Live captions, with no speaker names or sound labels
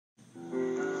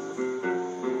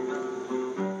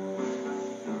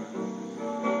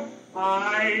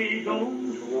I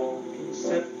don't want to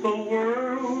set the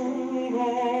world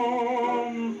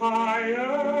on fire.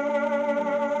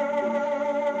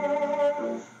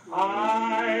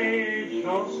 I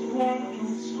just want to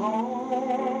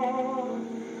start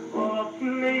a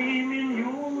flame in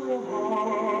your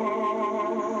heart.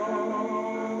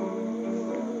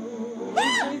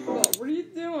 What are you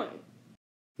doing?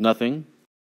 Nothing.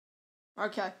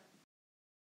 Okay.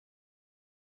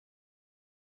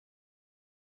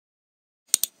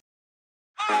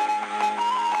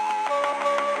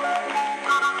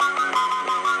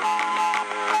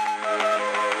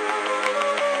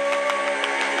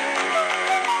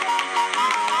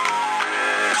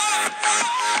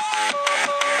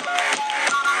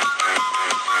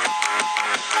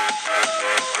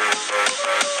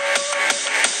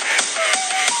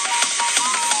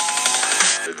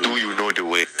 Do you know the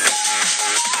way?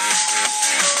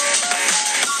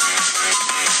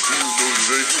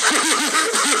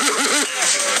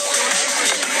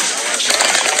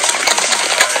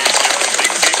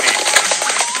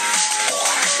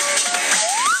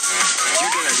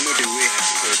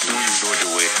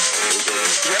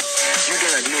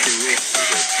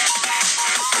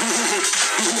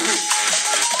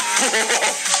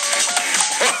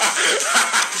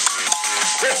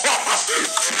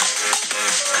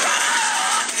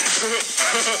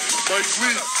 My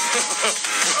queen!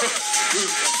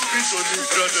 Peace on you,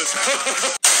 brothers!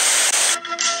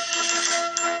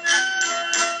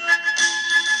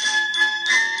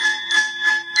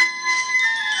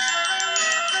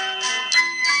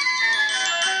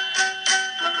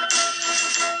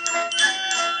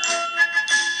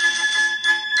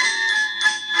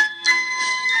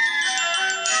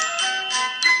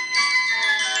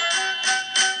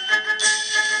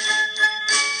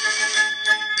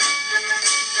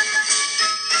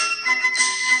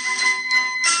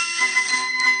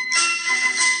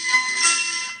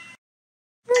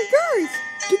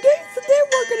 Today's the day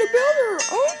we're gonna build our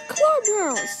own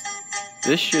clubhouse.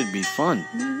 This should be fun.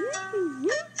 And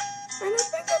I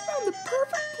think I found the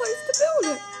perfect place to build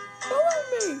it. Follow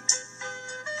me.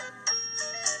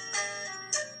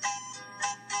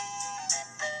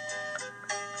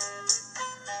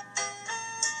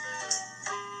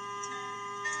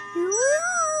 Here we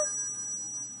are.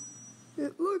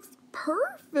 It looks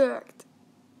perfect.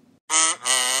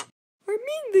 I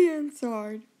mean the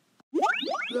inside.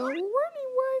 So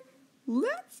anyway,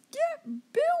 let's get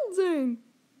building!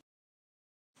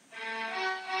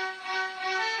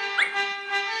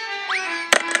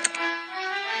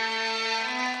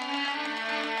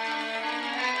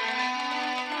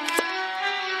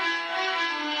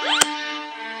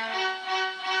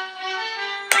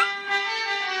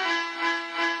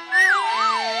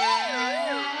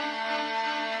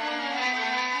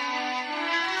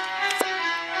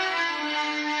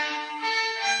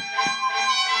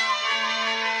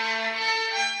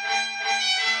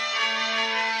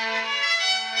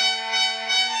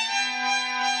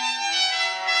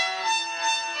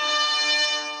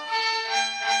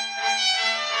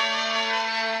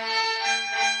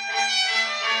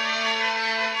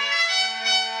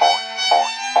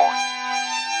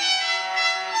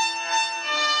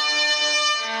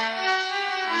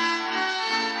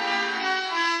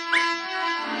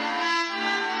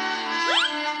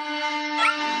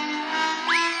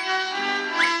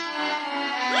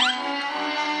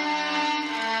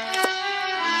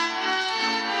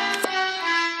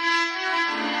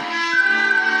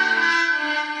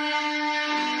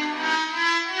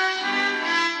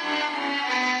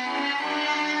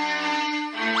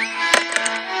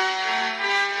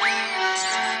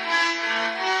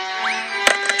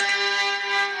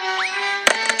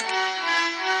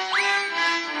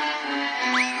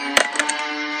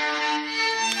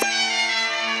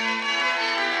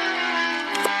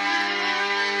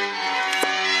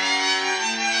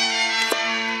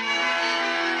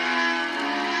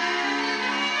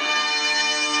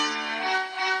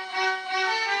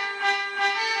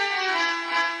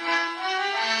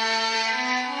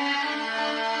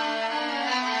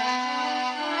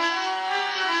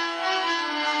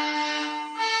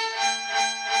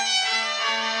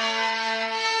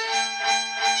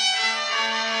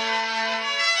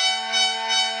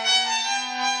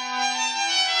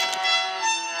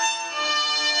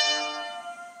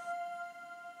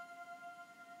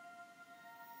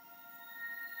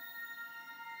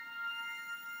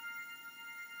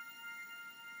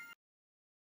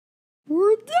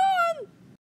 We're done!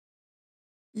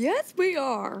 Yes, we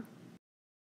are.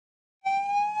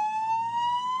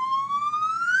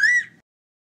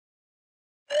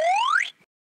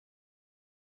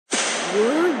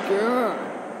 We're done.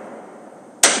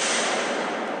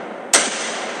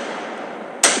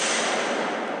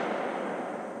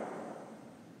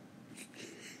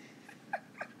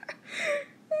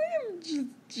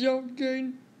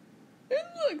 joking. It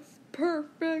looks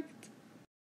perfect.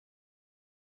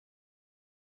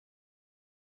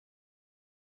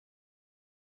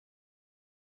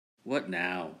 What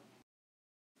now?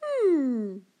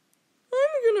 I'm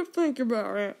gonna think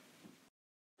about it.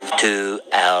 2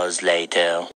 hours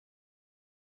later.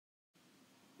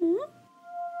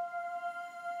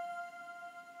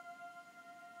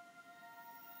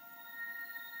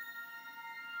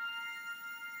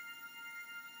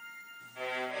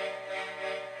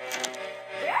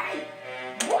 Hey!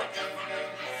 What the fuck is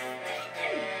this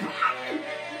stinking button?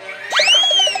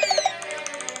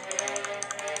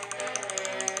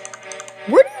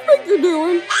 What do you think you're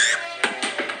doing?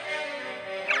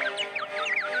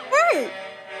 Hey!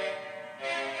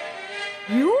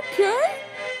 You okay?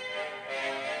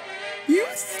 You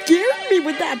scared me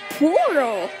with that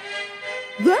portal.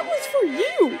 That was for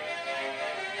you.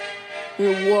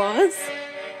 It was?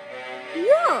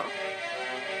 Yeah.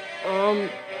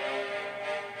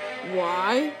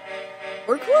 Why?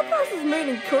 Our clubhouse is made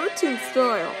in cartoon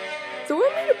style, so I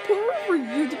made a portal for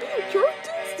you to be in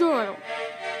cartoon style.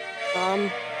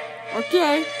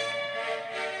 Okay.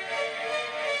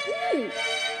 Ooh.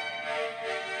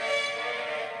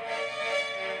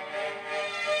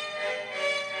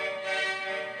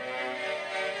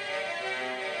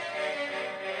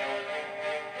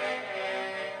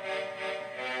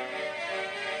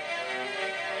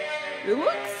 It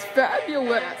looks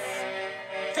fabulous.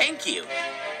 Thank you.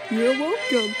 You're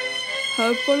welcome.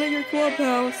 Have fun at your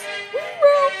clubhouse. We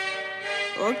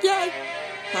will. Okay.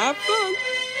 Have fun.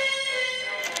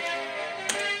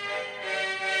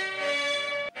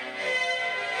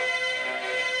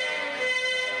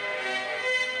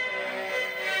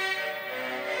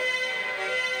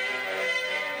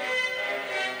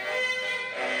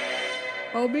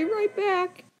 I'll be right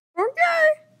back. Okay.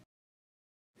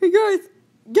 Hey guys,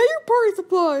 get your party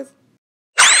supplies.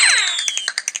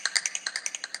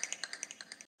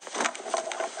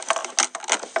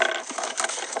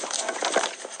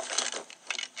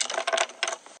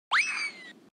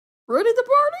 Ready to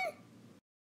party?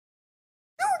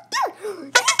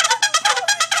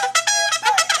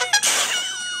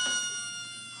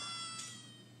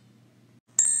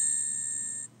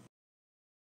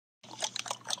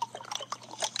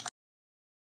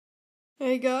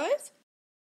 Hey guys,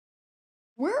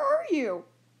 where are you?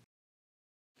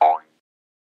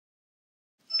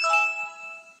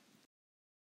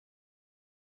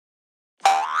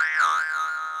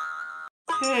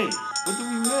 Hey, what did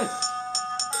we miss?